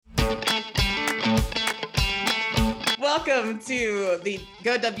Welcome to the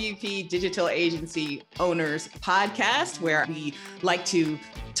GoWP Digital Agency Owners Podcast, where we like to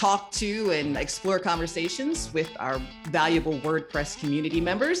talk to and explore conversations with our valuable WordPress community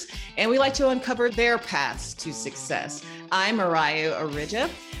members, and we like to uncover their paths to success. I'm Mariah Orija.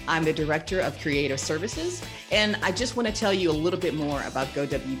 I'm the Director of Creative Services, and I just want to tell you a little bit more about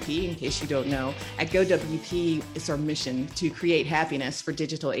GoWP in case you don't know. At GoWP, it's our mission to create happiness for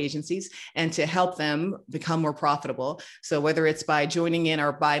digital agencies and to help them become more profitable. So whether it's by joining in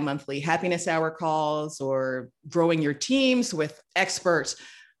our bi-monthly happiness hour calls or growing your teams with expert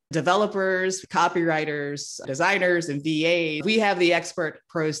developers, copywriters, designers, and VAs, we have the expert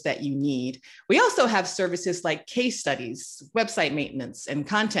pros that you need. We also have services like case studies, website maintenance, and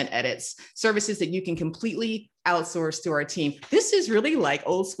content edits, services that you can completely outsource to our team. This is really like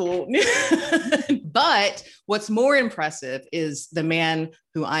old school. But what's more impressive is the man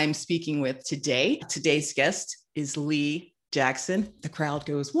who I'm speaking with today. Today's guest is Lee Jackson. The crowd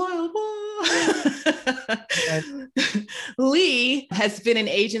goes wild, wild. Lee has been an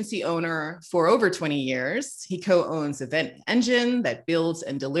agency owner for over 20 years. He co-owns Event Engine that builds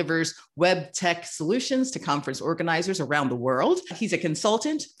and delivers web tech solutions to conference organizers around the world. He's a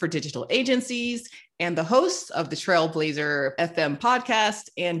consultant for digital agencies and the host of the Trailblazer FM podcast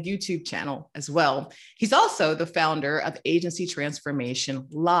and YouTube channel as well. He's also the founder of Agency Transformation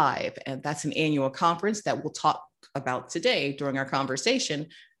Live, and that's an annual conference that we'll talk about today during our conversation.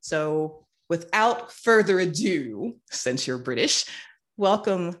 So without further ado, since you're British,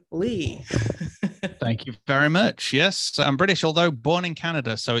 welcome, Lee. Thank you very much. Yes, I'm British, although born in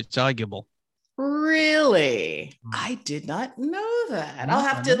Canada, so it's arguable. Really? I did not know that. I'll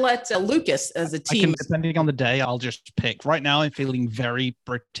have to let Lucas as a team. Depending on the day, I'll just pick. Right now, I'm feeling very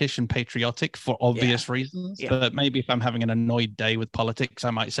British and patriotic for obvious reasons. Yeah. But maybe if I'm having an annoyed day with politics,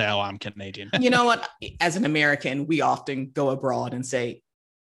 I might say, oh, I'm Canadian. You know what? As an American, we often go abroad and say,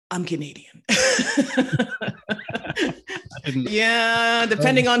 I'm Canadian. Yeah,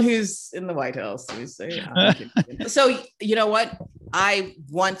 depending on who's in the White House, we say. So, you know what? I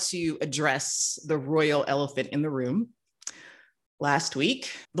want to address the royal elephant in the room. Last week,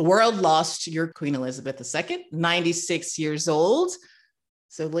 the world lost your Queen Elizabeth II, 96 years old.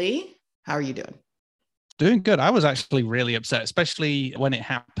 So, Lee, how are you doing? Doing good. I was actually really upset, especially when it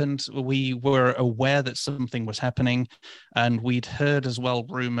happened. We were aware that something was happening, and we'd heard as well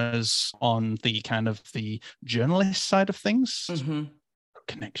rumors on the kind of the journalist side of things,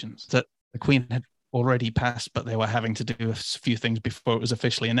 connections that the Queen had already passed, but they were having to do a few things before it was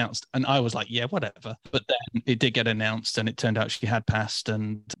officially announced. And I was like, yeah, whatever. But then it did get announced, and it turned out she had passed,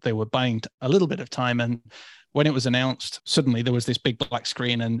 and they were buying a little bit of time. And when it was announced, suddenly there was this big black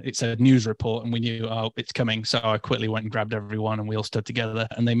screen and it said news report, and we knew, oh, it's coming. So I quickly went and grabbed everyone and we all stood together,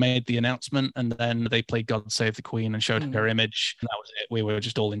 and they made the announcement, and then they played God Save the Queen and showed her image. And that was it. We were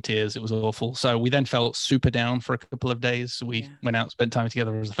just all in tears. It was awful. So we then felt super down for a couple of days. We went out, spent time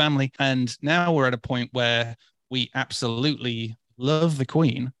together as a family. And now we're at a point where we absolutely love the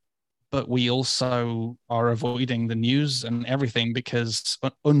Queen, but we also are avoiding the news and everything because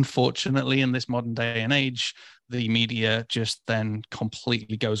unfortunately in this modern day and age, the media just then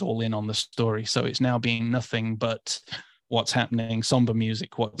completely goes all in on the story. So it's now being nothing but what's happening, somber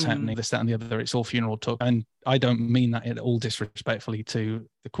music, what's happening, this, that, and the other. It's all funeral talk. And I don't mean that at all disrespectfully to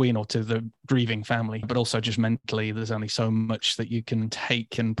the Queen or to the grieving family, but also just mentally, there's only so much that you can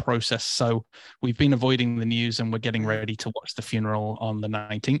take and process. So we've been avoiding the news, and we're getting ready to watch the funeral on the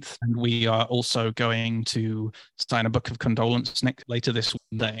 19th. And we are also going to sign a book of condolence later this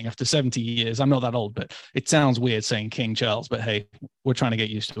day. After 70 years, I'm not that old, but it sounds weird saying King Charles, but hey, we're trying to get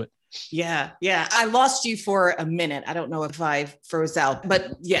used to it. Yeah. I lost you for a minute. I don't know if I froze out,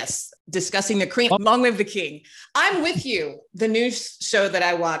 but yes, discussing the Queen, long live the King. I'm with you. The news show that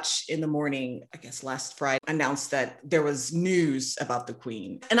I watch in the morning, I guess last Friday, announced that there was news about the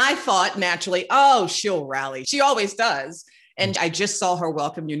Queen. And I thought naturally, oh, she'll rally. She always does. And I just saw her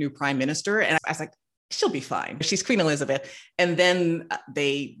welcome your new prime minister. And I was like, she'll be fine. She's Queen Elizabeth. And then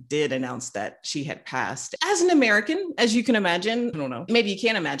they did announce that she had passed. As an American, as you can imagine, I don't know, maybe you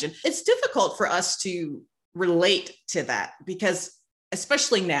can't imagine, it's difficult for us to relate to that because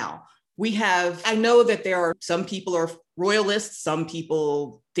especially now, I know that there are some people are royalists, some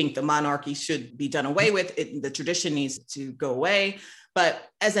people think the monarchy should be done away with, the tradition needs to go away. But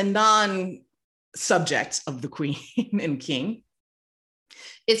as a non-subject of the Queen and King,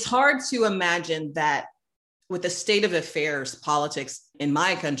 it's hard to imagine that with the state of affairs, politics in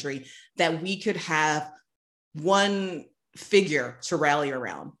my country, that we could have one figure to rally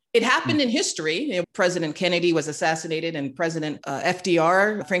around. it happened in history. President Kennedy was assassinated and President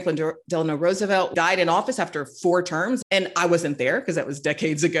FDR, Franklin Delano Roosevelt, died in office after 4 terms. And I wasn't there because that was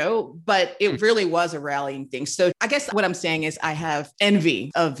decades ago, but it really was a rallying thing. So I guess what I'm saying is I have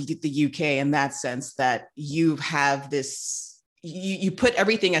envy of the UK in that sense, that you have this, you put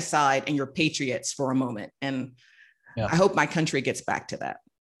everything aside and you're patriots for a moment. And I hope my country gets back to that.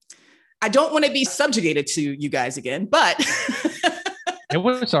 I don't want to be subjugated to you guys again, but... Yeah,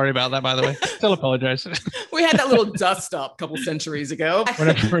 we're sorry about that, by the way. Still apologize. We had that little dust up a couple centuries ago.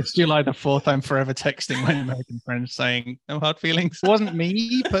 Whenever it's July the 4th, I'm forever texting my American friends saying, no hard feelings. It wasn't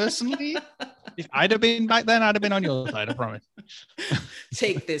me personally. If I'd have been back then, I'd have been on your side, I promise.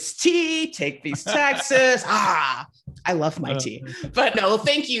 Take this tea, take these taxes. I love my tea. But no,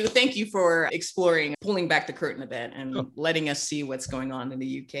 thank you. Thank you for exploring, pulling back the curtain a bit and letting us see what's going on in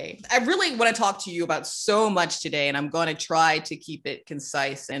the UK. I really want to talk to you about so much today, and I'm going to try to keep it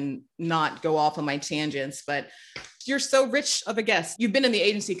concise and not go off on my tangents, but you're so rich of a guest. You've been in the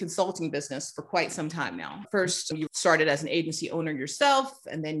agency consulting business for quite some time now. First, you started as an agency owner yourself,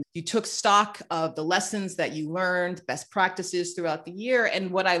 and then you took stock of the lessons that you learned, best practices throughout the year.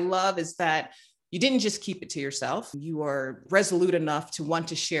 And what I love is that you didn't just keep it to yourself. You are resolute enough to want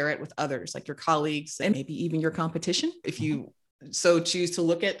to share it with others, like your colleagues and maybe even your competition, if you so choose to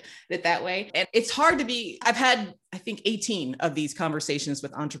look at it that way. And it's hard to be, I've had, I think, 18 of these conversations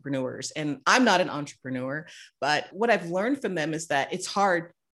with entrepreneurs, and I'm not an entrepreneur, but what I've learned from them is that it's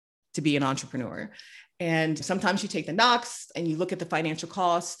hard to be an entrepreneur. And sometimes you take the knocks and you look at the financial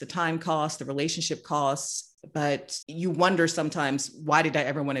costs, the time costs, the relationship costs, but you wonder sometimes, why did I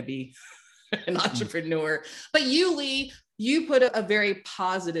ever want to be an entrepreneur? But you, Lee, you put a very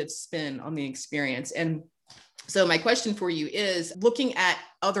positive spin on the experience. And so my question for you is, looking at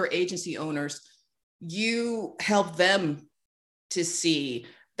other agency owners, you help them to see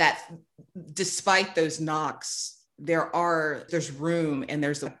that despite those knocks, there's room and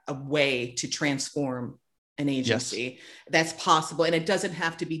there's a way to transform an agency. Yes. That's possible. And it doesn't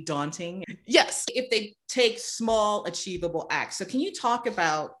have to be daunting. Yes, if they take small, achievable acts. So can you talk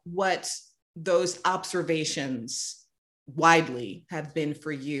about what those observations widely have been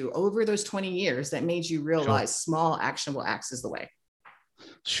for you over those 20 years that made you realize small, actionable acts is the way?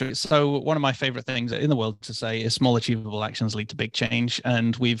 Sure. So one of my favorite things in the world to say is small, achievable actions lead to big change.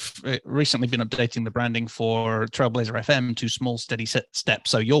 And we've recently been updating the branding for Trailblazer FM to small, steady steps.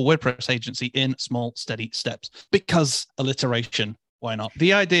 So your WordPress agency in small, steady steps, because alliteration, why not?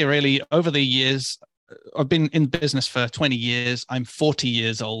 The idea really over the years, I've been in business for 20 years. I'm 40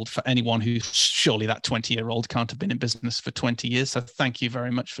 years old. For anyone who, surely that 20-year-old can't have been in business for 20 years. So thank you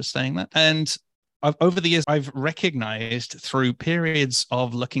very much for saying that. And over the years, I've recognized through periods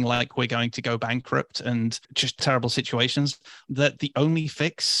of looking like we're going to go bankrupt and just terrible situations, that the only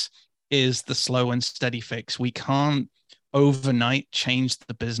fix is the slow and steady fix. We can't overnight change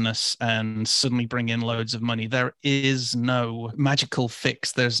the business and suddenly bring in loads of money. There is no magical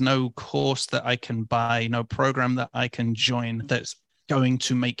fix. There's no course that I can buy, no program that I can join that's going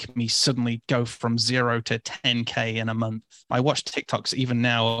to make me suddenly go from 0 to 10K in a month. I watch TikToks even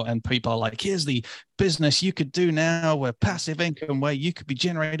now, and people are like, here's the business you could do now where passive income, where you could be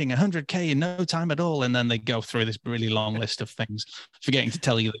generating 100K in no time at all. And then they go through this really long list of things, forgetting to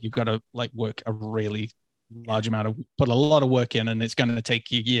tell you that you've got to work a really large amount of, put a lot of work in, and it's going to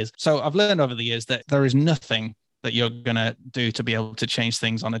take you years. So I've learned over the years that there is nothing that you're going to do to be able to change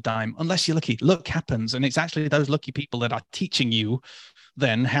things on a dime, unless you're lucky. Luck happens. And it's actually those lucky people that are teaching you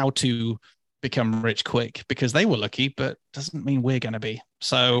then how to become rich quick, because they were lucky, but doesn't mean we're going to be.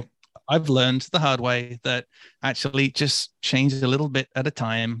 So I've learned the hard way that actually just change a little bit at a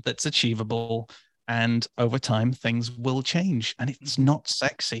time that's achievable. And over time, things will change. And it's not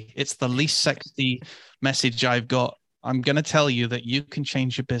sexy. It's the least sexy message I've got. I'm going to tell you that you can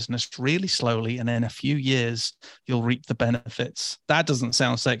change your business really slowly, and in a few years, you'll reap the benefits. That doesn't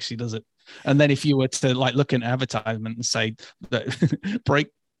sound sexy, does it? And then if you were to look at an advertisement and say that break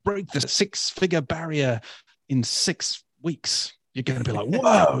the 6-figure barrier in 6 weeks, you're going to be like,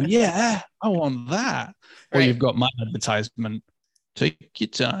 whoa, yeah, I want that. Right. Or you've got my advertisement. Take your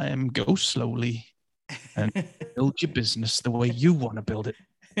time, go slowly, and build your business the way you want to build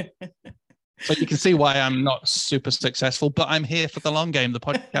it. So you can see why I'm not super successful, but I'm here for the long game. The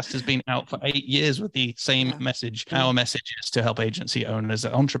podcast has been out for 8 years with the same message. Our message is to help agency owners,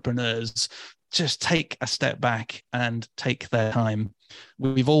 entrepreneurs, just take a step back and take their time.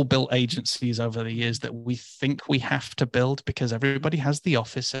 We've all built agencies over the years that we think we have to build because everybody has the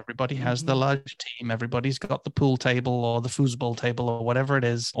office, everybody has the large team, everybody's got the pool table or the foosball table or whatever it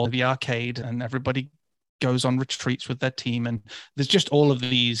is, or the arcade, and everybody goes on retreats with their team. And there's just all of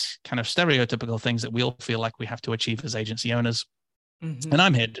these kind of stereotypical things that we all feel like we have to achieve as agency owners. Mm-hmm. And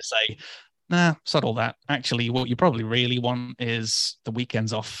I'm here to say, nah, settle that. Actually, what you probably really want is the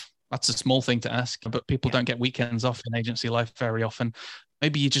weekends off. That's a small thing to ask, but people don't get weekends off in agency life very often.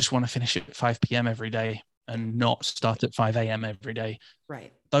 Maybe you just want to finish at 5 p.m. every day and not start at 5 a.m. every day.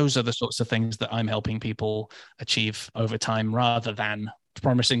 Right. Those are the sorts of things that I'm helping people achieve over time rather than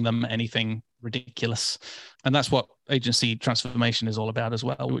promising them anything ridiculous. And that's what agency transformation is all about as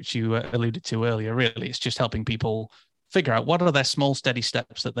well, which you alluded to earlier. Really, it's just helping people figure out what are their small, steady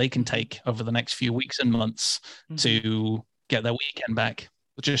steps that they can take over the next few weeks and months to get their weekend back.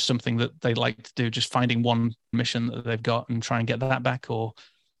 Just something that they like to do, just finding one mission that they've got and try and get that back or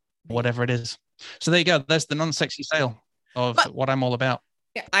whatever it is. So there you go. There's the non-sexy sale of what I'm all about.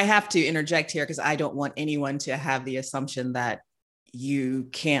 I have to interject here because I don't want anyone to have the assumption that you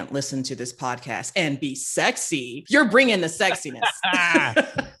can't listen to this podcast and be sexy. You're bringing the sexiness.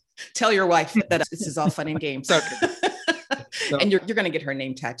 Tell your wife that this is all fun and games. And you're going to get her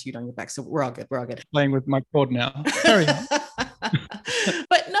name tattooed on your back. So we're all good. We're all good. Playing with my cord now. Carry on.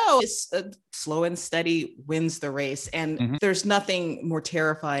 But no, it's slow and steady wins the race. And there's nothing more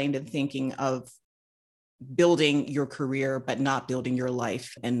terrifying than thinking of building your career, but not building your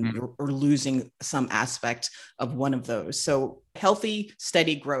life and or losing some aspect of one of those. So healthy,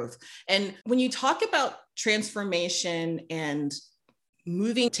 steady growth. And when you talk about transformation and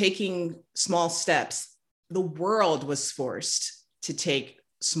taking small steps, the world was forced to take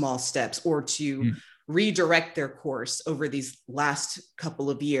small steps or to redirect their course over these last couple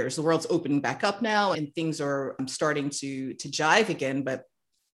of years. The world's opening back up now and things are starting to jive again, but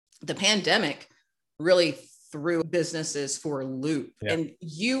the pandemic really threw businesses for a loop. Yeah. And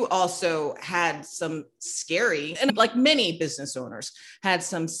you also had some scary, and like many business owners, had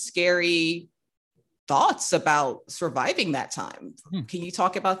some scary thoughts about surviving that time. Can you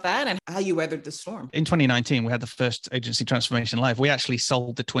talk about that and how you weathered the storm? In 2019, we had the first Agency Transformation Live. We actually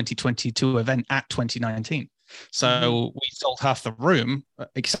sold the 2022 event at 2019. So we sold half the room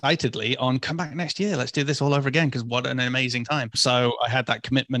excitedly on come back next year. Let's do this all over again because what an amazing time. So I had that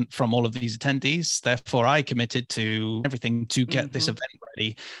commitment from all of these attendees. Therefore, I committed to everything to get this event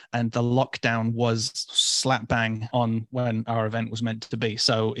ready. And the lockdown was slap bang on when our event was meant to be.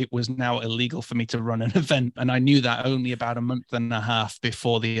 So it was now illegal for me to run an event. And I knew that only about a month and a half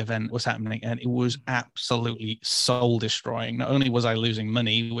before the event was happening. And it was absolutely soul destroying. Not only was I losing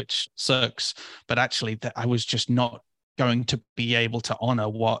money, which sucks, but actually that I was just not going to be able to honor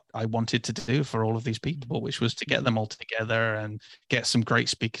what I wanted to do for all of these people, which was to get them all together and get some great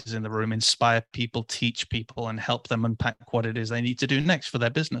speakers in the room, inspire people, teach people, and help them unpack what it is they need to do next for their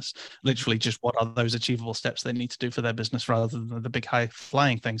business. Literally just what are those achievable steps they need to do for their business rather than the big high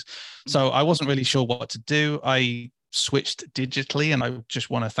flying things. So I wasn't really sure what to do. I switched digitally, and I just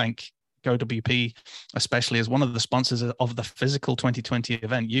want to thank GoWP, especially as one of the sponsors of the physical 2020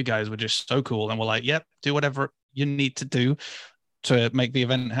 event. You guys were just so cool and were like, yep, do whatever you need to do to make the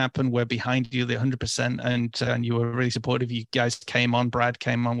event happen. We're behind you the 100%. And you were really supportive. You guys came on, Brad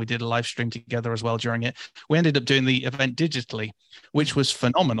came on. We did a live stream together as well during it. We ended up doing the event digitally, which was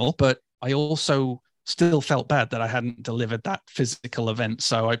phenomenal. But I also still felt bad that I hadn't delivered that physical event.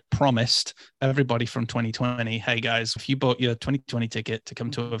 So I promised everybody from 2020, hey guys, if you bought your 2020 ticket to come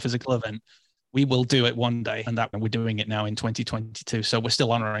to a physical event, we will do it one day. And that we're doing it now in 2022. So we're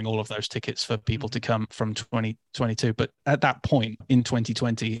still honoring all of those tickets for people to come from 2022. But at that point in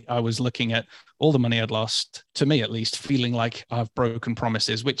 2020, I was looking at all the money I'd lost, to me at least, feeling like I've broken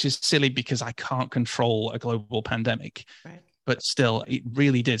promises, which is silly because I can't control a global pandemic. Right. But still, it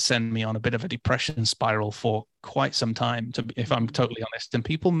really did send me on a bit of a depression spiral for quite some time, if I'm totally honest. And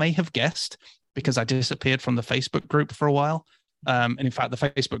people may have guessed because I disappeared from the Facebook group for a while. And in fact, the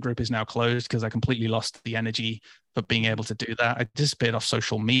Facebook group is now closed because I completely lost the energy for being able to do that. I disappeared off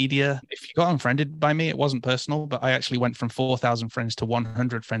social media. If you got unfriended by me, it wasn't personal, but I actually went from 4,000 friends to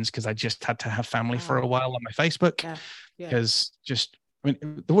 100 friends because I just had to have family for a while on my Facebook because I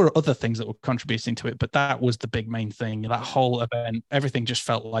mean, there were other things that were contributing to it, but that was the big main thing. That whole event, everything just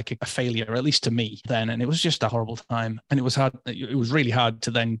felt like a failure, at least to me then. And it was just a horrible time. And it was hard. It was really hard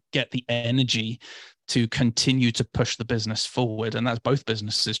to then get the energy to continue to push the business forward. And that's both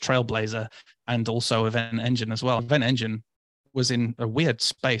businesses, Trailblazer and also Event Engine as well. Event Engine was in a weird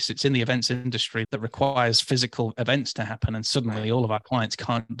space. It's in the events industry that requires physical events to happen. And suddenly all of our clients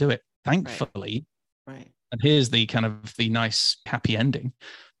can't do it. Thankfully. Right. And here's the kind of the nice happy ending.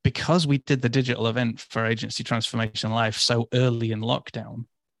 Because we did the digital event for Agency Transformation Live so early in lockdown,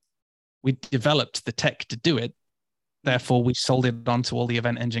 we developed the tech to do it Therefore, we sold it on to all the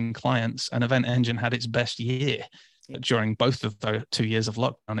Event Engine clients, and Event Engine had its best year during both of the 2 years of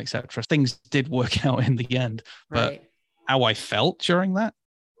lockdown, etc. Things did work out in the end, but how I felt during that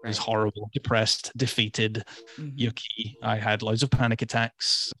was horrible, depressed, defeated, yucky. I had loads of panic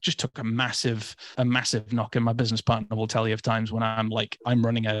attacks. Just took a massive knock. And my business partner will tell you of times when I'm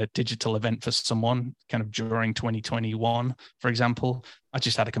running a digital event for someone kind of during 2021, for example. I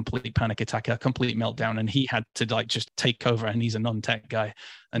just had a complete panic attack, a complete meltdown, and he had to just take over, and he's a non-tech guy,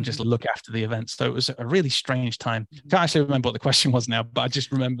 and just look after the event. So it was a really strange time. Can't actually remember what the question was now, but I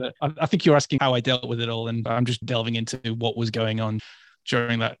just remember, I think you're asking how I dealt with it all, and I'm just delving into what was going on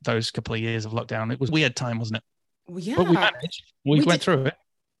during those couple of years of lockdown. It was a weird time, wasn't it? Well, yeah. But we managed. We went through it.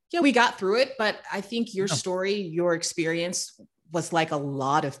 Yeah, we got through it. But I think your story, your experience was like a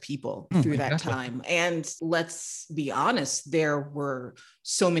lot of people through that time. And let's be honest, there were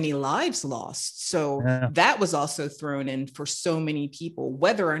so many lives lost. So that was also thrown in for so many people,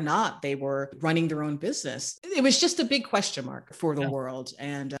 whether or not they were running their own business. It was just a big question mark for the world.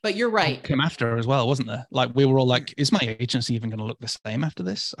 And, but you're right. Came after as well, wasn't there? Like we were all like, is my agency even going to look the same after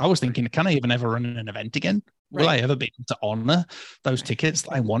this? I was thinking, can I even ever run an event again? Will I ever be able to honor those tickets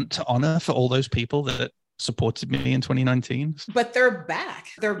that I want to honor for all those people that supported me in 2019? But they're back.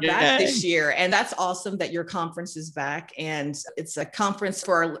 They're back this year. And that's awesome that your conference is back. And it's a conference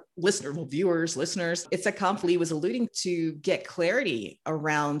for our listeners. It's a conference Lee was alluding to get clarity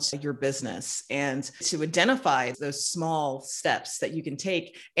around your business and to identify those small steps that you can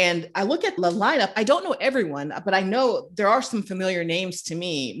take. And I look at the lineup. I don't know everyone, but I know there are some familiar names to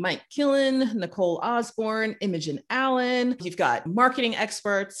me. Mike Killen, Nicole Osborne, Imogen Allen. You've got marketing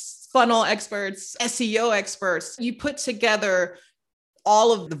experts, funnel experts, SEO experts. You put together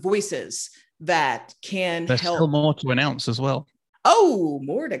all of the voices that can help. There's still more to announce as well. Oh,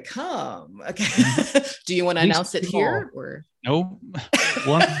 more to come. Okay. Do you want to announce it here? Or? No.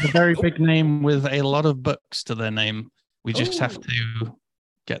 One a very big name with a lot of books to their name. We just have to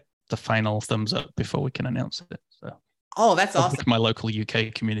get the final thumbs up before we can announce it. So, that's awesome. My local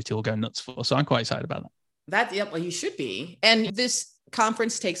UK community will go nuts for. So I'm quite excited about that. Well, you should be. And this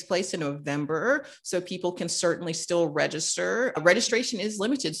conference takes place in November, so people can certainly still register. Registration is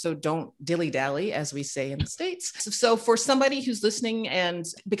limited, so don't dilly-dally, as we say in the States. So for somebody who's listening, and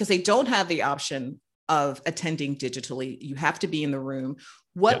because they don't have the option of attending digitally, you have to be in the room.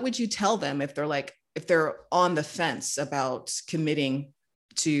 What would you tell them if they're on the fence about committing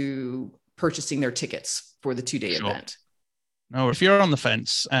to purchasing their tickets for the 2-day event? No, if you're on the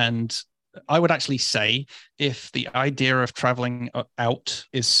fence, and I would actually say if the idea of traveling out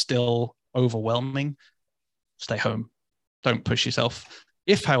is still overwhelming, stay home. Don't push yourself.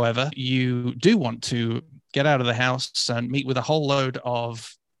 If, however, you do want to get out of the house and meet with a whole load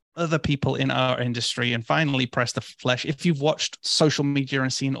of other people in our industry and finally press the flesh, if you've watched social media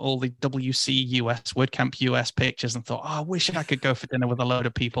and seen all the WC US, WordCamp US pictures and thought, I wish I could go for dinner with a load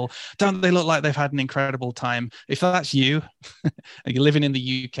of people. Don't they look like they've had an incredible time? If that's you and you're living in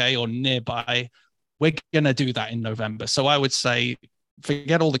the UK or nearby, we're going to do that in November. So I would say,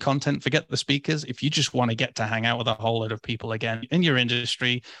 forget all the content, forget the speakers. If you just want to get to hang out with a whole load of people again in your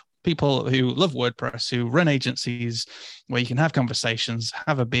industry, people who love WordPress, who run agencies, where you can have conversations,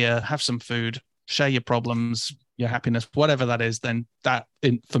 have a beer, have some food, share your problems, your happiness, whatever that is, then that,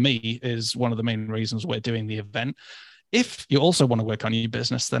 for me, is one of the main reasons we're doing the event. If you also want to work on your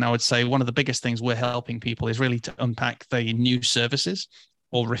business, then I would say one of the biggest things we're helping people is really to unpack the new services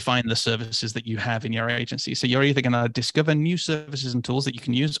or refine the services that you have in your agency. So you're either going to discover new services and tools that you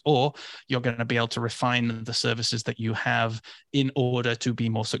can use, or you're going to be able to refine the services that you have in order to be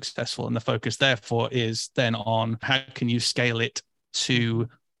more successful. And the focus, therefore, is then on how can you scale it to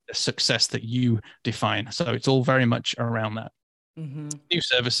the success that you define. So it's all very much around that. New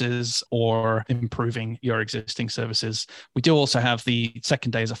services or improving your existing services. We do also have the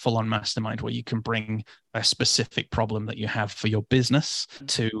second day as a full-on mastermind where you can bring a specific problem that you have for your business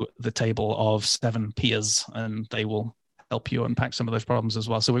to the table of 7 peers, and they will help you unpack some of those problems as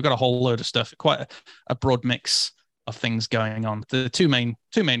well. So we've got a whole load of stuff, quite a broad mix of things going on. The two main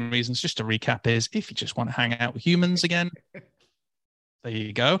reasons, just to recap, is if you just want to hang out with humans again, there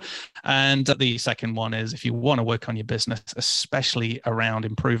you go. And the second one is if you want to work on your business, especially around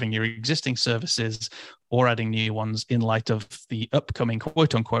improving your existing services or adding new ones in light of the upcoming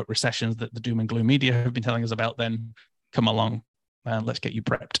quote unquote recessions that the doom and gloom media have been telling us about, then come along and let's get you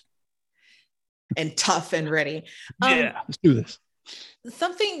prepped. And tough and ready. Let's do this.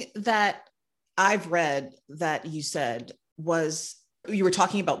 Something that I've read that you said was, you were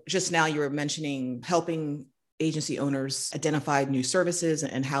talking about just now, you were mentioning helping agency owners identify new services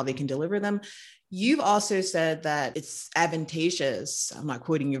and how they can deliver them. You've also said that it's advantageous, I'm not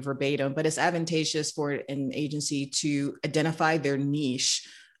quoting you verbatim, but it's advantageous for an agency to identify their niche,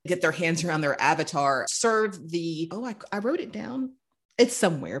 get their hands around their avatar, serve I wrote it down. It's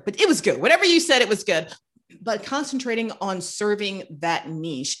somewhere, but it was good. Whatever you said, it was good. But concentrating on serving that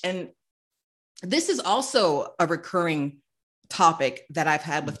niche. And this is also a recurring topic that I've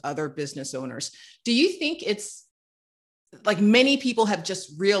had with other business owners. Do you think it's like many people have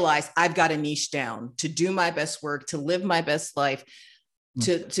just realized I've got a niche down to do my best work, to live my best life,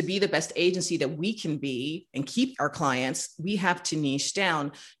 to be the best agency that we can be and keep our clients, we have to niche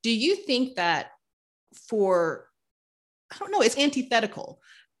down. Do you think that I don't know, it's antithetical.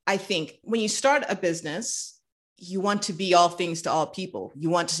 I think when you start a business, you want to be all things to all people. You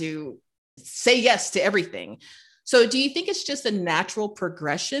want to say yes to everything. So do you think it's just a natural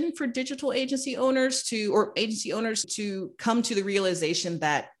progression for digital agency owners to come to the realization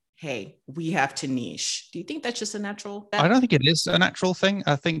that, hey, we have to niche? Do you think that's just a natural? I don't think it is a natural thing.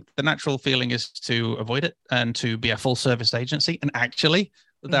 I think the natural feeling is to avoid it and to be a full service agency. And actually,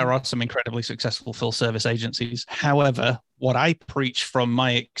 there are some incredibly successful full service agencies. However, what I preach from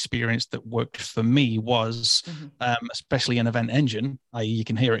my experience that worked for me was, especially in Event Engine, i.e. you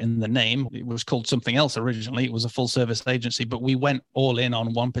can hear it in the name, it was called something else originally. It was a full service agency, but we went all in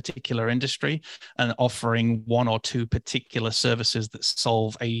on one particular industry and offering one or two particular services that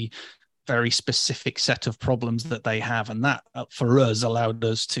solve a very specific set of problems that they have. And that for us allowed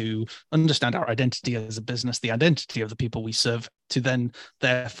us to understand our identity as a business, the identity of the people we serve, to then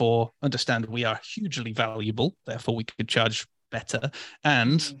therefore understand we are hugely valuable, therefore we could charge better.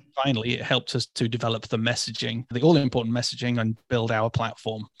 And finally, it helped us to develop the messaging, the all-important messaging, and build our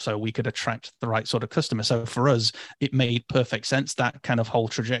platform so we could attract the right sort of customer. So for us, it made perfect sense, that kind of whole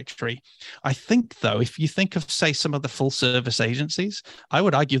trajectory. I think, though, if you think of, say, some of the full-service agencies, I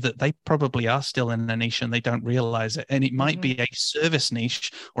would argue that they probably are still in a niche and they don't realize it. And it might be a service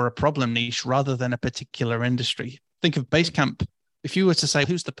niche or a problem niche rather than a particular industry. Think of Basecamp. If you were to say,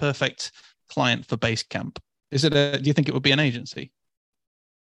 who's the perfect client for Basecamp? Do you think it would be an agency?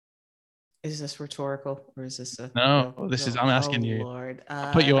 Is this rhetorical or is this I'm asking you. Lord.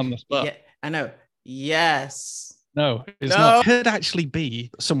 I'll put you on the spot. Yeah, I know. Yes. No, it's not. It could actually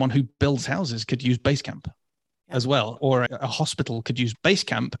be someone who builds houses could use Basecamp as well, or a hospital could use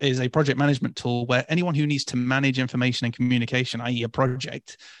Basecamp. Is a project management tool where anyone who needs to manage information and communication, i.e. a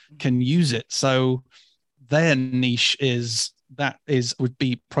project, can use it. So their niche would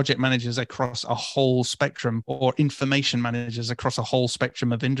be project managers across a whole spectrum, or information managers across a whole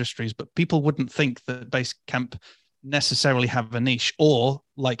spectrum of industries. But people wouldn't think that Basecamp necessarily have a niche, or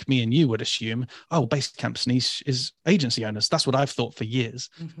like me and you would assume, oh, Basecamp's niche is agency owners. That's what I've thought for years,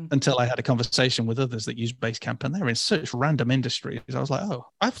 until I had a conversation with others that use Basecamp, and they're in such random industries. I was like, oh,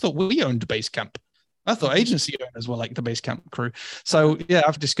 I thought we owned Basecamp. I thought agency owners were like the Basecamp crew. So yeah,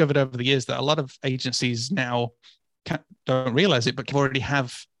 I've discovered over the years that a lot of agencies now don't realize it, but already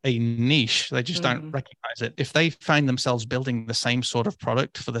have a niche. They just don't recognize it. If they find themselves building the same sort of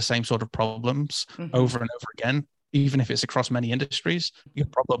product for the same sort of problems over and over again, even if it's across many industries, you're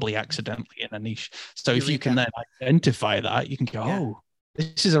probably accidentally in a niche. So if you can then identify that, you can go, oh,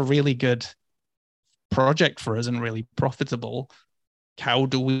 this is a really good project for us and really profitable. How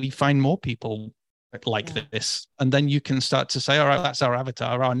do we find more people like this? And then you can start to say, all right, that's our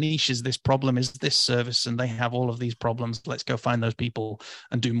avatar. Our niche is this problem, is this service, and they have all of these problems. Let's go find those people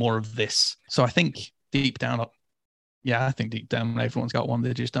and do more of this. So I think deep down, everyone's got one.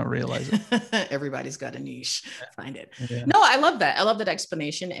 They just don't realize it. Everybody's got a niche. Find it. Yeah. No, I love that. I love that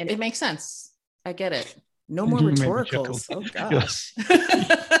explanation, and it makes sense. I get it. No more rhetoricals. Oh gosh.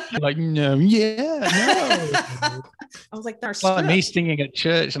 Like, no. I was like, that's like me singing at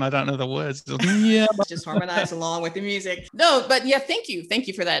church and I don't know the words. Yeah. Just harmonize along with the music. No, but yeah, thank you. Thank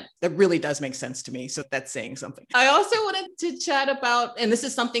you for that. That really does make sense to me. So that's saying something. I also wanted to chat about, and this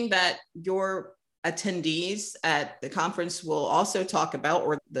is something that your attendees at the conference will also talk about,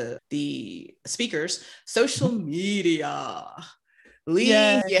 or the speakers, social media. Lee,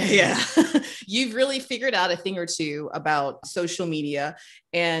 yeah. You've really figured out a thing or two about social media.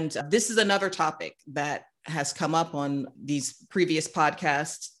 And this is another topic that has come up on these previous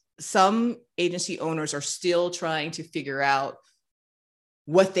podcasts. Some agency owners are still trying to figure out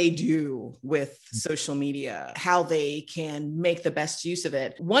what they do with social media, how they can make the best use of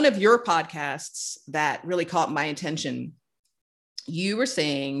it. One of your podcasts that really caught my attention, you were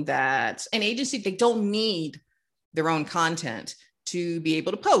saying that an agency, they don't need their own content to be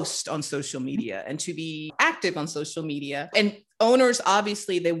able to post on social media and to be active on social media. And owners,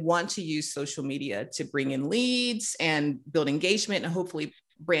 obviously, they want to use social media to bring in leads and build engagement and hopefully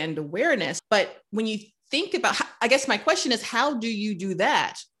brand awareness. But when you think about, I guess my question is, how do you do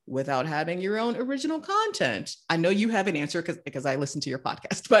that without having your own original content? I know you have an answer because I listen to your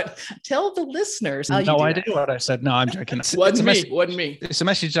podcast, but tell the listeners how you do No that. idea what I said. No, I'm joking. Wasn't me. It's a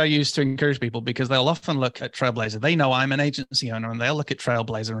message I use to encourage people because they'll often look at Trailblazer. They know I'm an agency owner and they'll look at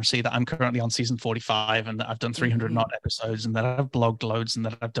Trailblazer and see that I'm currently on season 45 and that I've done 300 odd episodes and that I've blogged loads and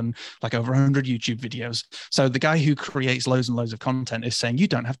that I've done like over 100 YouTube videos. So the guy who creates loads and loads of content is saying you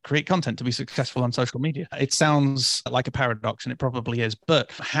don't have to create content to be successful on social media. It sounds like a paradox and it probably is.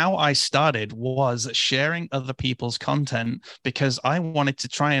 But how I started was sharing other people's content because I wanted to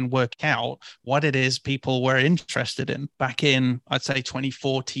try and work out what it is people were interested in. Back in, I'd say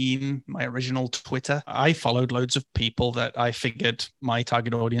 2014, my original Twitter, I followed loads of people that I figured my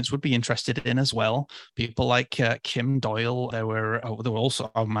target audience would be interested in as well. People like Kim Doyle. There were also,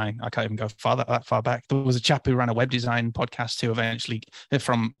 I can't even go that far back. There was a chap who ran a web design podcast who eventually,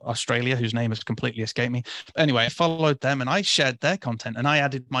 from Australia, whose name has completely escaped me. Anyway, I followed them and I shared their content and I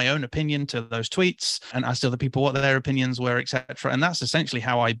added my own opinion to those tweets and asked other people what their opinions were, etc. And that's essentially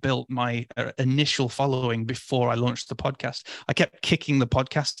how I built my initial following before I launched the podcast. I kept kicking the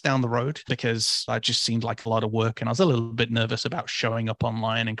podcast down the road because it just seemed like a lot of work and I was a little bit nervous about showing up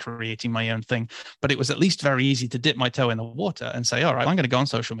online and creating my own thing. But it was at least very easy to dip my toe in the water and say, all right, I'm going to go on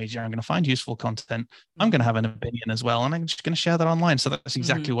social media. I'm going to find useful content. I'm going to have an opinion as well. And I'm just going to share that online. So that's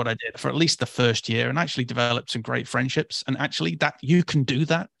exactly what I did for at least the first year and actually developed some great friendships. And actually that you can do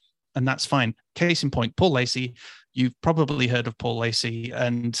that. And that's fine. Case in point, Paul Lacey, you've probably heard of Paul Lacey,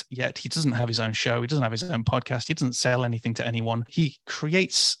 and yet he doesn't have his own show. He doesn't have his own podcast. He doesn't sell anything to anyone. He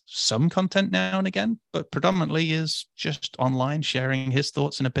creates some content now and again, but predominantly is just online sharing his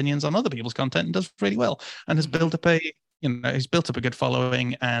thoughts and opinions on other people's content and does really well and has built up he's built up a good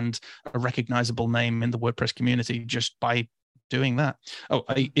following and a recognizable name in the WordPress community just by doing that.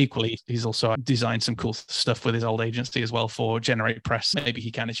 Equally, he's also designed some cool stuff with his old agency as well for Generate Press. Maybe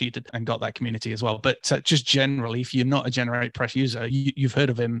he kind of cheated and got that community as well. But just generally, if you're not a Generate Press user, you've heard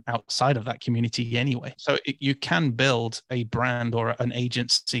of him outside of that community anyway. So you can build a brand or an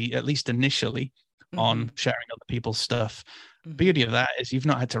agency, at least initially, on sharing other people's stuff. The beauty of that is you've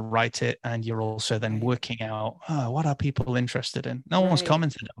not had to write it and you're also then working out, what are people interested in? No one's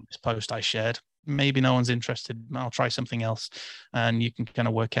commented on this post I shared. Maybe no one's interested. I'll try something else. And you can kind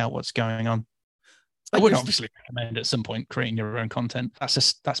of work out what's going on. I would obviously recommend at some point creating your own content.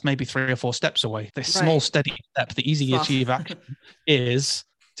 That's maybe 3 or 4 steps away. The small, steady step, the easy achieve action is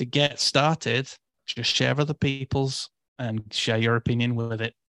to get started. Just share other people's and share your opinion with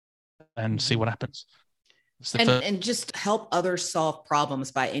it and see what happens. And just help others solve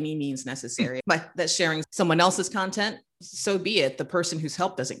problems by any means necessary. By that sharing someone else's content, so be it. The person who's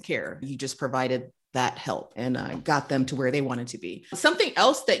helped doesn't care. You just provided that help and got them to where they wanted to be. Something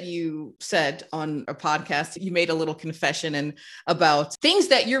else that you said on a podcast, you made a little confession and about things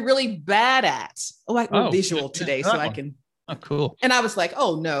that you're really bad at. We're visual today, so I can. Oh, cool. And I was like,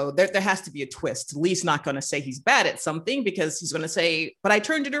 oh no, there has to be a twist. Lee's not going to say he's bad at something because he's going to say, but I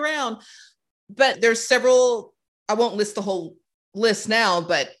turned it around. But there's several, I won't list the whole list now,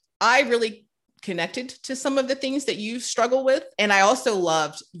 but I really connected to some of the things that you struggle with. And I also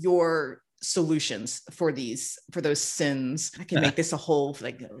loved your solutions for those sins. I can make this a whole,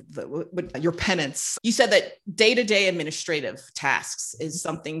 your penance. You said that day-to-day administrative tasks is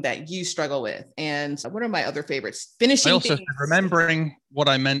something that you struggle with. And what are my other favorites? Finishing things. Remembering what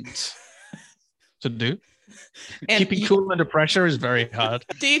I meant to do. And keeping cool under pressure is very hard.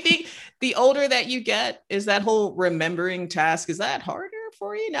 Do you think the older that you get, is that whole remembering task, is that harder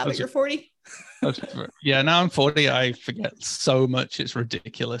for you now that you're 40? Yeah, now I'm 40. I forget so much. It's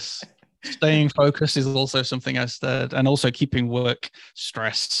ridiculous. Staying focused is also something I said, and also keeping work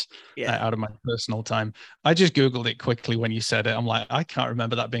stress out of my personal time. I just Googled it quickly when you said it. I'm like, I can't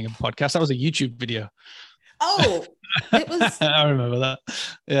remember that being a podcast. That was a YouTube video. Oh, it was. I remember that.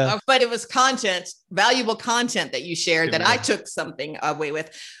 Yeah. But it was valuable content that you shared that I took something away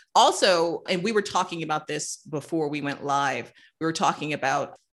with. Also, and we were talking about this before we went live, we were talking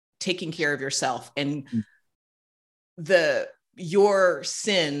about taking care of yourself and your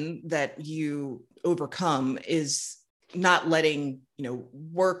sin that you overcome is not letting,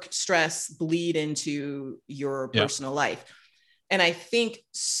 work stress bleed into your personal life. And I think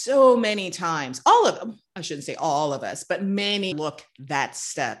so many times, all of them, I shouldn't say all of us, but many look that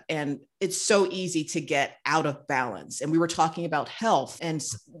step. And it's so easy to get out of balance. And we were talking about health and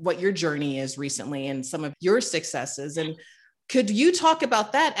what your journey is recently and some of your successes. And could you talk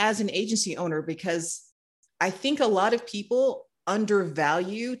about that as an agency owner? Because I think a lot of people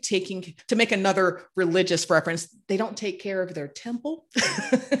undervalue taking, to make another religious reference, they don't take care of their temple.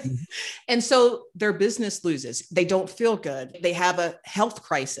 And so their business loses. They don't feel good. They have a health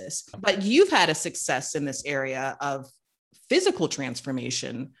crisis. But you've had a success in this area of physical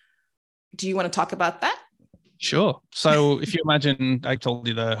transformation. Do you want to talk about that? Sure. So if you imagine, I told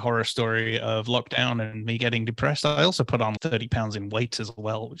you the horror story of lockdown and me getting depressed. I also put on 30 pounds in weight as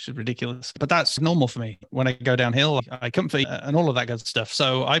well, which is ridiculous. But that's normal for me. When I go downhill, I comfy and all of that good stuff.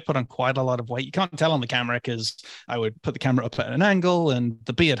 So I put on quite a lot of weight. You can't tell on the camera because I would put the camera up at an angle and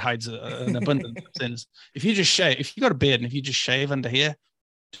the beard hides an abundance of sins. If you just shave, if you got a beard and if you just shave under here,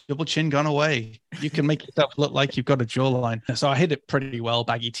 double chin gone away. You can make yourself look like you've got a jawline. So I hit it pretty well,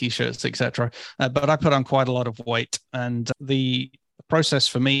 baggy t-shirts, etc. But I put on quite a lot of weight, and the process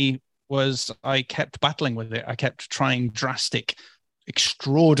for me was I kept battling with it. I kept trying drastic,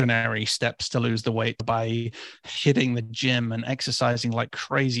 extraordinary steps to lose the weight by hitting the gym and exercising like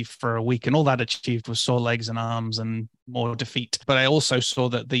crazy for a week. And all that achieved was sore legs and arms and more defeat. But I also saw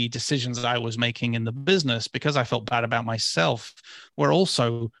that the decisions I was making in the business, because I felt bad about myself, were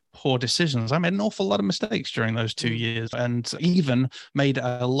also poor decisions. I made an awful lot of mistakes during those 2 years, and even made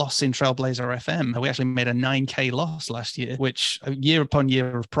a loss in Trailblazer FM. We actually made a 9K loss last year, which year upon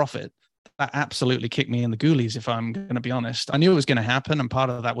year of profit. That absolutely kicked me in the ghoulies, if I'm going to be honest. I knew it was going to happen, and part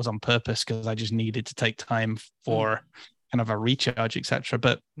of that was on purpose because I just needed to take time for kind of a recharge, etc.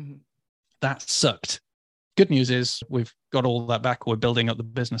 But that sucked. Good news is we've got all that back. We're building up the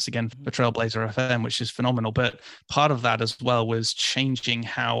business again for Trailblazer FM, which is phenomenal. But part of that as well was changing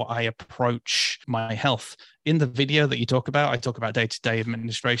how I approach my health. In the video that you talk about, I talk about day-to-day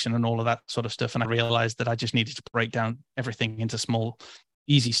administration and all of that sort of stuff. And I realized that I just needed to break down everything into small,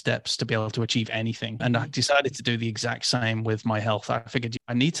 easy steps to be able to achieve anything. And I decided to do the exact same with my health. I figured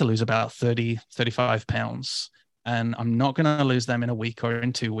I need to lose about 35 pounds. And I'm not going to lose them in a week or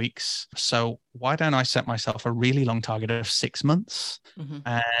in 2 weeks. So why don't I set myself a really long target of 6 months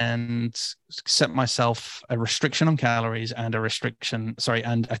and set myself a restriction on calories and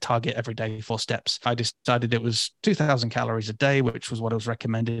and a target every day for steps. I decided it was 2,000 calories a day, which was what was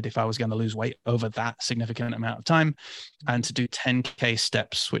recommended if I was going to lose weight over that significant amount of time, and to do 10K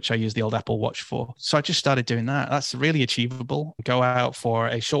steps, which I use the old Apple Watch for. So I just started doing that. That's really achievable. Go out for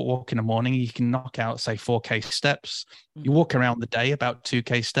a short walk in the morning. You can knock out, say, 4K steps. You walk around the day about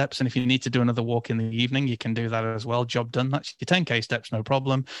 2K steps. And if you need to do another walk in the evening, you can do that as well. Job done. That's your 10K steps, no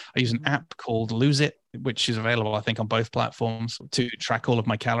problem. I use an app called Lose It, which is available, I think, on both platforms to track all of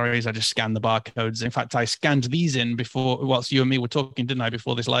my calories. I just scan the barcodes. In fact, I scanned these in before, whilst you and me were talking, didn't I,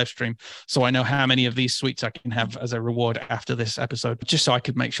 before this live stream? So I know how many of these sweets I can have as a reward after this episode, just so I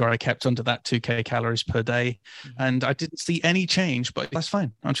could make sure I kept under that 2K calories per day. And I didn't see any change, but that's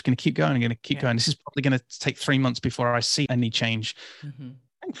fine. I'm just going to keep going. I'm going to keep going. This is probably going to take 3 months before I see any change.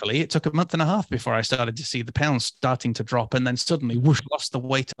 Thankfully, it took a month and a half before I started to see the pounds starting to drop, and then suddenly whoosh, lost the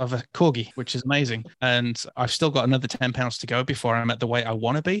weight of a corgi, which is amazing. And I've still got another 10 pounds to go before I'm at the weight I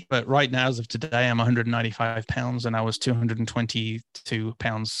want to be. But right now, as of today, I'm 195 pounds, and I was 222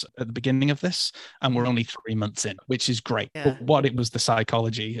 pounds at the beginning of this. And we're only 3 months in, which is great. But what it was, the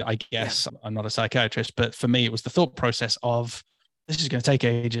psychology, I guess. I'm not a psychiatrist, but for me, it was the thought process of, this is going to take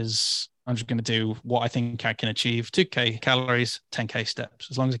ages. I'm just going to do what I think I can achieve. 2K calories, 10K steps.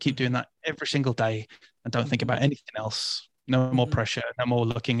 As long as I keep doing that every single day and don't think about anything else, no more pressure, no more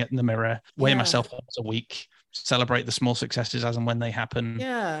looking at in the mirror, weigh myself once a week, celebrate the small successes as and when they happen.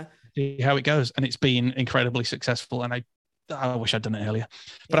 See how it goes. And it's been incredibly successful. And I wish I'd done it earlier,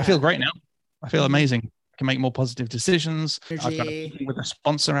 but I feel great now. I feel amazing. I can make more positive decisions. I've got a meeting with a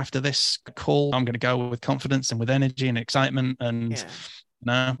sponsor after this call. I'm going to go with confidence and with energy and excitement and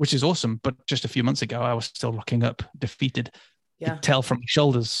which is awesome. But just a few months ago, I was still rocking up defeated. You could tell from my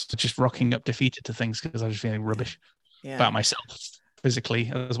shoulders, just rocking up defeated to things because I was feeling rubbish about myself,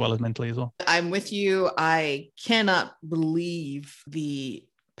 physically as well as mentally as well. I'm with you. I cannot believe the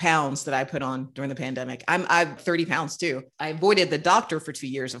pounds that I put on during the pandemic. I'm 30 pounds too. I avoided the doctor for 2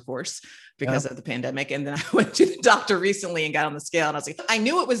 years, of course, because of the pandemic. And then I went to the doctor recently and got on the scale, and I was like, I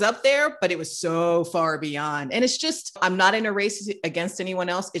knew it was up there, but it was so far beyond. And it's just, I'm not in a race against anyone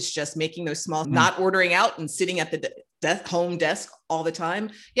else. It's just making those small, not ordering out and sitting at the home desk all the time.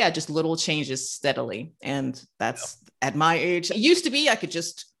 Yeah. Just little changes steadily. And that's at my age. It used to be, I could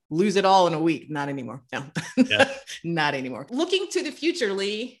just lose it all in a week. Not anymore. No, not anymore. Looking to the future,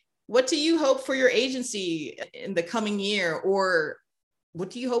 Lee, what do you hope for your agency in the coming year, or what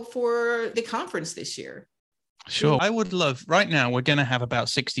do you hope for the conference this year? Sure. I would love, right now, we're going to have about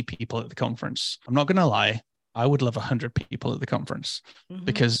 60 people at the conference. I'm not going to lie. I would love 100 people at the conference,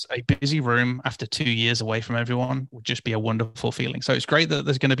 because a busy room after 2 years away from everyone would just be a wonderful feeling. So it's great that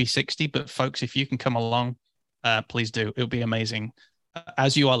there's going to be 60, but folks, if you can come along, please do. It would be amazing.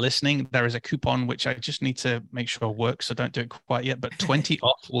 As you are listening, there is a coupon, which I just need to make sure works, so don't do it quite yet, but 20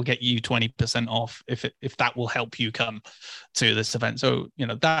 off will get you 20% off if that will help you come to this event. So,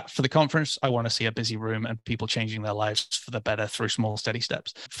 that for the conference, I want to see a busy room and people changing their lives for the better through small, steady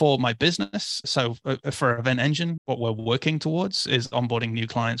steps. For my business, so for Event Engine, what we're working towards is onboarding new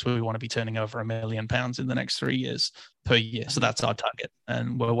clients where we want to be turning over £1 million in the next 3 years per year. So that's our target.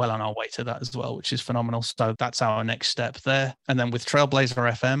 And we're well on our way to that as well, which is phenomenal. So that's our next step there. And then with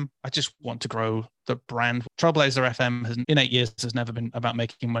Trailblazer FM, I just want to grow the brand. Trailblazer FM in 8 years has never been about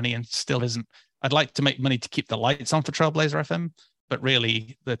making money, and still isn't. I'd like to make money to keep the lights on for Trailblazer FM, but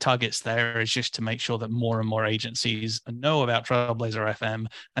really the targets there is just to make sure that more and more agencies know about Trailblazer FM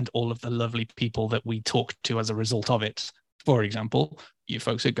and all of the lovely people that we talk to as a result of it. For example, you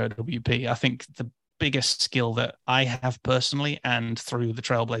folks at GoWP, I think the biggest skill that I have personally and through the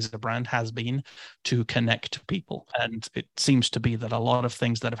Trailblazer brand has been to connect people. And it seems to be that a lot of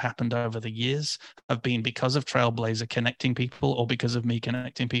things that have happened over the years have been because of Trailblazer connecting people or because of me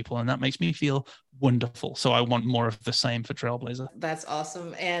connecting people. And that makes me feel wonderful. So I want more of the same for Trailblazer. That's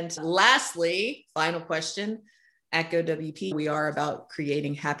awesome. And lastly, final question. At GoWP, we are about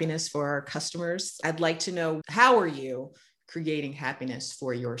creating happiness for our customers. I'd like to know, how are you creating happiness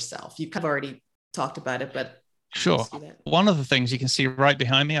for yourself? You've kind of already talked about it, but sure. One of the things you can see right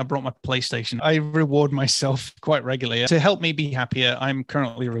behind me, I brought my PlayStation. I reward myself quite regularly. To help me be happier, I'm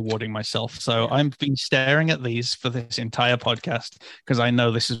currently rewarding myself. So I've been staring at these for this entire podcast because I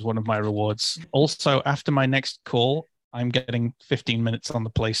know this is one of my rewards. Also, after my next call, I'm getting 15 minutes on the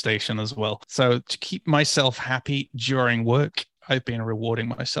PlayStation as well. So to keep myself happy during work, I've been rewarding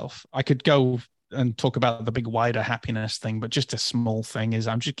myself. I could go and talk about the big wider happiness thing, but just a small thing is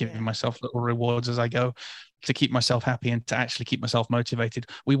I'm just giving myself little rewards as I go to keep myself happy and to actually keep myself motivated.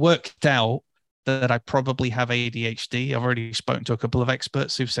 We worked out that I probably have ADHD. I've already spoken to a couple of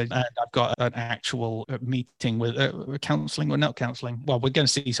experts who've said, and I've got an actual meeting with counseling or not counseling. Well, we're going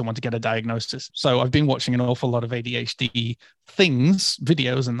to see someone to get a diagnosis. So I've been watching an awful lot of ADHD things,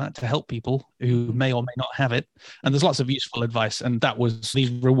 videos and that to help people who may or may not have it. And there's lots of useful advice. And that was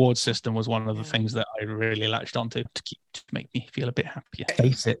the reward system was one of the things that I really latched onto to make me feel a bit happier.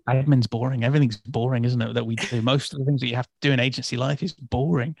 Face it, admin's boring. Everything's boring, isn't it, that we do? Most of the things that you have to do in agency life is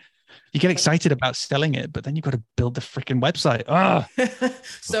boring. You get excited about selling it, but then you've got to build the freaking website.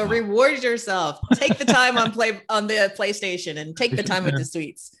 So reward yourself. Take the time on the PlayStation and take the time with the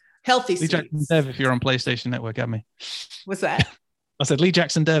sweets. Healthy Lee sweets. Jackson Dev, if you're on PlayStation Network, add me. What's that? I said Lee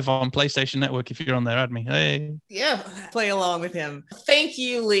Jackson Dev on PlayStation Network. If you're on there, add me. Hey. Yeah, play along with him. Thank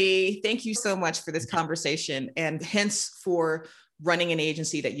you, Lee. Thank you so much for this conversation, and hence for running an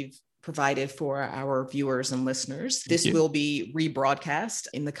agency that you've provided for our viewers and listeners. This will be rebroadcast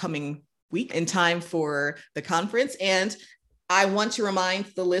in the coming week in time for the conference. And I want to remind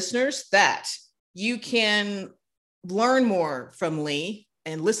the listeners that you can learn more from Lee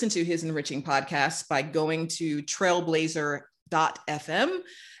and listen to his enriching podcast by going to trailblazer.fm.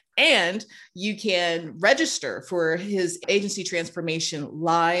 And you can register for his Agency Transformation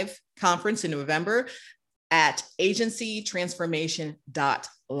Live conference in November at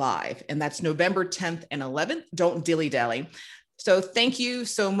agencytransformation.live. And that's November 10th and 11th. Don't dilly-dally. So thank you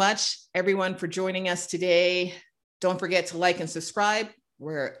so much, everyone, for joining us today. Don't forget to like and subscribe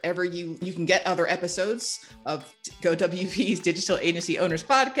wherever you can get other episodes of GoWP's Digital Agency Owners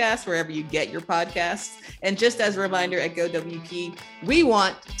Podcast, wherever you get your podcasts. And just as a reminder, at GoWP, we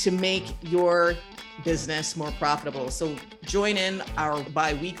want to make your business more profitable. So join in our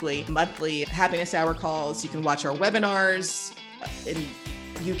bi-weekly, monthly happiness hour calls. You can watch our webinars, and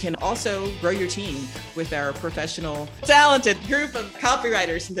you can also grow your team with our professional, talented group of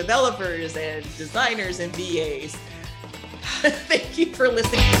copywriters and developers and designers and VAs. Thank you for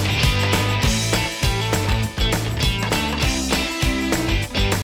listening.